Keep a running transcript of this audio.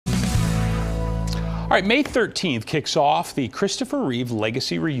All right, May 13th kicks off the Christopher Reeve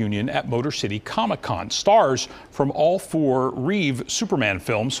Legacy Reunion at Motor City Comic Con. Stars from all four Reeve Superman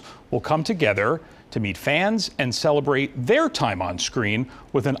films will come together to meet fans and celebrate their time on screen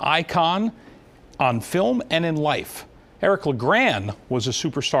with an icon on film and in life. Eric LeGrand was a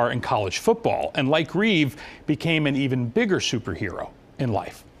superstar in college football and, like Reeve, became an even bigger superhero in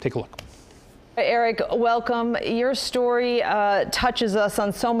life. Take a look. Eric, welcome. Your story touches us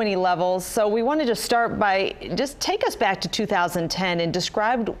on so many levels. So we wanted to start by just take us back to 2010 and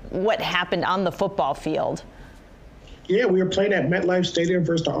describe what happened on the football field. Yeah, we were playing at MetLife Stadium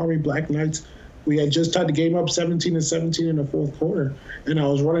versus the Army Black Knights. We had just tied the game up 17-17 in the fourth quarter, and I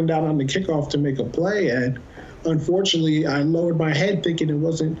was running down on the kickoff to make a play, and unfortunately, I lowered my head thinking it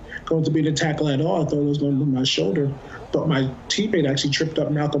wasn't going to be the tackle at all. I thought it was going to be my shoulder. But my teammate actually tripped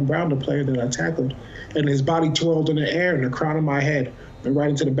up Malcolm Brown, the player that I tackled, and his body twirled in the air, and the crown of my head went right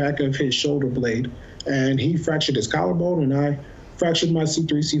into the back of his shoulder blade. And he fractured his collarbone, and I fractured my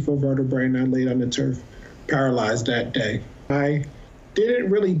C3, C4 vertebrae, and I laid on the turf, paralyzed that day. I didn't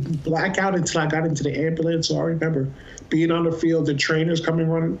really black out until I got into the ambulance, so I remember being on the field, the trainers coming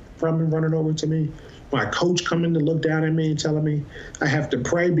running over to me, my coach coming to look down at me and telling me I have to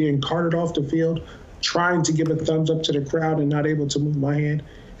pray, being carted off the field, trying to give a thumbs up to the crowd and not able to move my hand,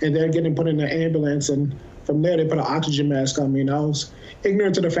 and then getting put in the ambulance. And from there, they put an oxygen mask on me, and I was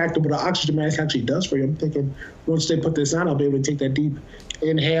ignorant to the fact of what an oxygen mask actually does for you. I'm thinking, once they put this on, I'll be able to take that deep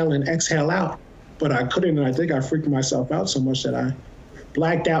inhale and exhale out. But I couldn't, and I think I freaked myself out so much that I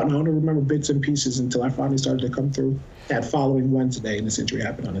blacked out, and I only remember bits and pieces until I finally started to come through that following Wednesday, and this injury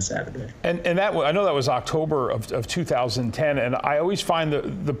happened on a Saturday. And that, I know that was October of 2010, and I always find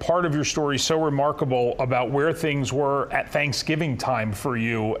the part of your story so remarkable about where things were at Thanksgiving time for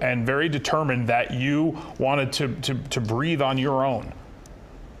you, and very determined that you wanted to breathe on your own.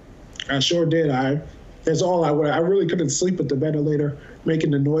 I sure did. That's all I wanted. I really couldn't sleep with the ventilator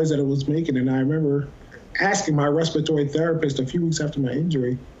making the noise that it was making, and I remember asking my respiratory therapist a few weeks after my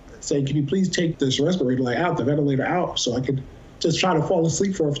injury, saying, can you please take this respirator out, the ventilator out, so I could just try to fall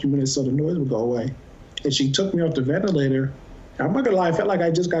asleep for a few minutes so the noise would go away. And she took me off the ventilator. I'm not gonna lie, I felt like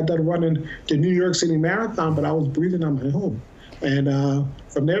I just got done running the New York City Marathon, but I was breathing on my own. And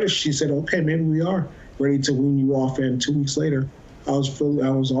from there, she said, okay, maybe we are ready to wean you off. And 2 weeks later, I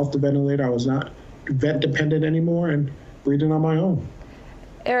was off the ventilator. I was not vent dependent anymore and breathing on my own.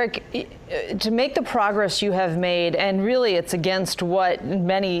 Eric, to make the progress you have made, and really it's against what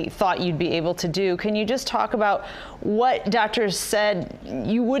many thought you'd be able to do, can you just talk about what doctors said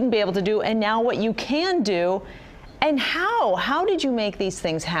you wouldn't be able to do and now what you can do, and how? How did you make these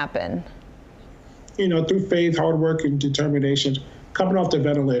things happen? You know, through faith, hard work, and determination. Coming off the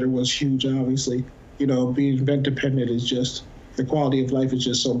ventilator was huge, obviously. You know, being vent dependent is just, the quality of life is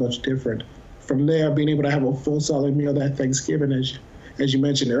just so much different. From there, being able to have a full solid meal that Thanksgiving, as you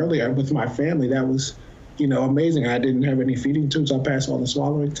mentioned earlier, with my family, that was, you know, amazing. I didn't have any feeding tubes. I passed all the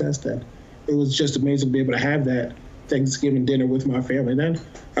swallowing tests, and it was just amazing to be able to have that Thanksgiving dinner with my family. Then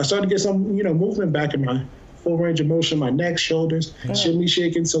I started to get some, you know, movement back in my full range of motion, my neck, shoulders, shimmy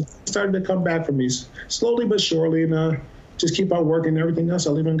shaking. So it started to come back for me slowly but surely, and just keep on working. Everything else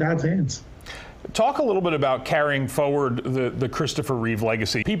I'll leave in God's hands. Talk a little bit about carrying forward the Christopher Reeve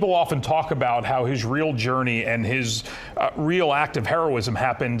legacy. People often talk about how his real journey and his real act of heroism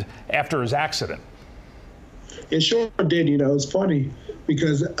happened after his accident. It sure did. You know, it's funny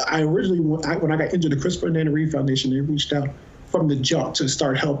because I originally, when I got injured, the Christopher and Dana Reeve Foundation, they reached out from the jump to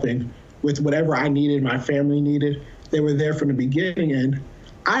start helping with whatever I needed, my family needed. They were there from the beginning, and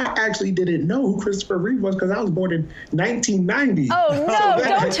I actually didn't know who Christopher Reeve was because I was born in 1990. Oh, no, so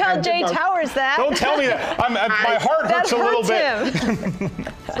don't tell Jay Towers that. Don't tell me that. My heart hurts a little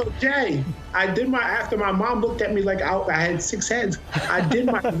bit. So, Jay, after my mom looked at me like I had 6 heads, I did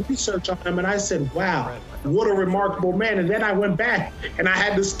my research on him, and I said, wow, what a remarkable man. And then I went back, and I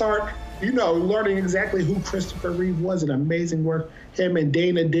had to start, you know, learning exactly who Christopher Reeve was, and amazing work him and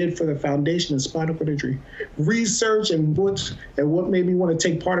Dana did for the Foundation of Spinal Cord Injury Research, and what made me want to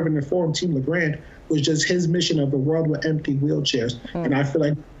take part of it in the Forum Team LeGrand was just his mission of the world with empty wheelchairs. And I feel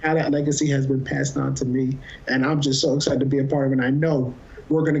like now that legacy has been passed on to me, and I'm just so excited to be a part of it. And I know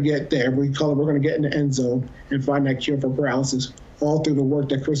we're going to get there. We're going to get in the end zone and find that cure for paralysis, all through the work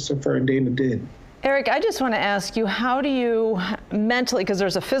that Christopher and Dana did. Eric, I just want to ask you, how do you mentally, because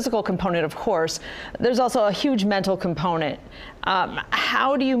there's a physical component, of course, there's also a huge mental component.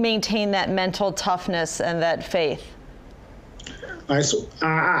 How do you maintain that mental toughness and that faith?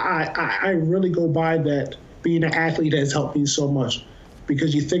 I really go by that being an athlete has helped me so much,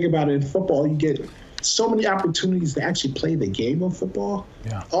 because you think about it, in football, you get so many opportunities to actually play the game of football.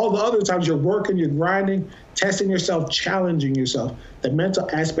 Yeah. All the other times you're working, you're grinding, testing yourself, challenging yourself. The mental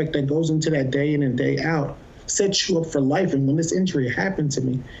aspect that goes into that day in and day out sets you up for life. And when this injury happened to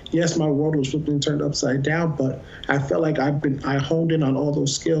me, yes, my world was flipped and turned upside down, but I felt like I honed in on all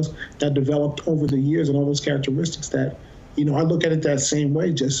those skills that developed over the years and all those characteristics that, you know, I look at it that same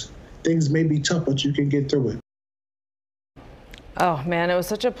way. Just things may be tough, but you can get through it. Oh man, it was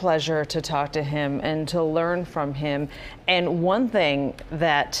such a pleasure to talk to him and to learn from him. And one thing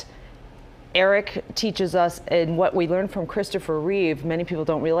that Eric teaches us, and what we learned from Christopher Reeve, many people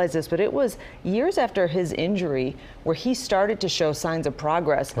don't realize this, but it was years after his injury where he started to show signs of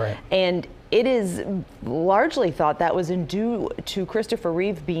progress. Right. And it is largely thought that was due to Christopher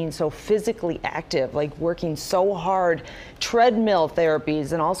Reeve being so physically active, like working so hard, treadmill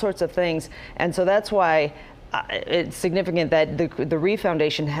therapies and all sorts of things. And so that's why it's significant that the Reeve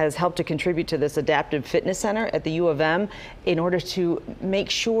Foundation has helped to contribute to this adaptive fitness center at the U of M in order to make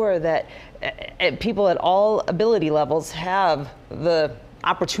sure that people at all ability levels have the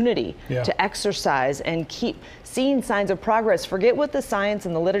opportunity to exercise and keep seeing signs of progress. Forget what the science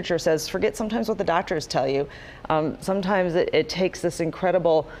and the literature says. Forget sometimes what the doctors tell you. Sometimes it takes this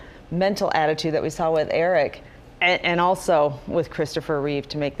incredible mental attitude that we saw with Eric and also with Christopher Reeve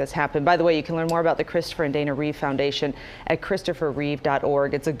to make this happen. By the way, you can learn more about the Christopher and Dana Reeve Foundation at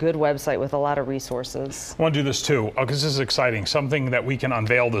ChristopherReeve.org. It's a good website with a lot of resources. I want to do this too, because this is exciting. Something that we can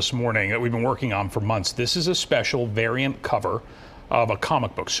unveil this morning that we've been working on for months. This is a special variant cover of a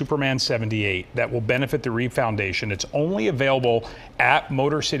comic book, Superman 78, that will benefit the Reeve Foundation. It's only available at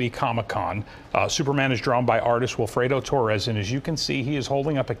Motor City Comic Con. Superman is drawn by artist Wilfredo Torres, and as you can see, he is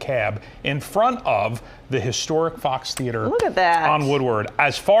holding up a cab in front of the historic Fox Theater. Look at that. On Woodward.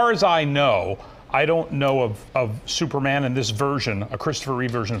 As far as I know, I don't know of Superman in this version, a Christopher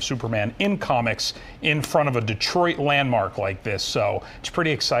Reeve version of Superman in comics, in front of a Detroit landmark like this. So it's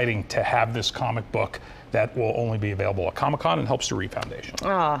pretty exciting to have this comic book that will only be available at Comic-Con and helps the Reeve Foundation.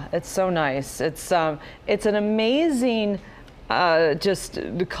 Ah, it's so nice. It's an amazing just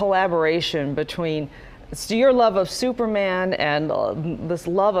the collaboration between your love of Superman and this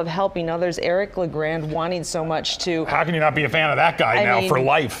love of helping others. Eric LeGrand wanting so much to... How can you not be a fan of that guy now for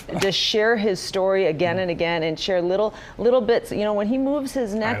life? To share his story again and again and share little bits. You know, when he moves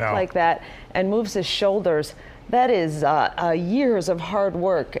his neck like that and moves his shoulders, that is years of hard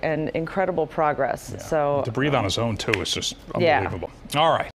work and incredible progress. Yeah. So to breathe on his own too is just unbelievable. All right.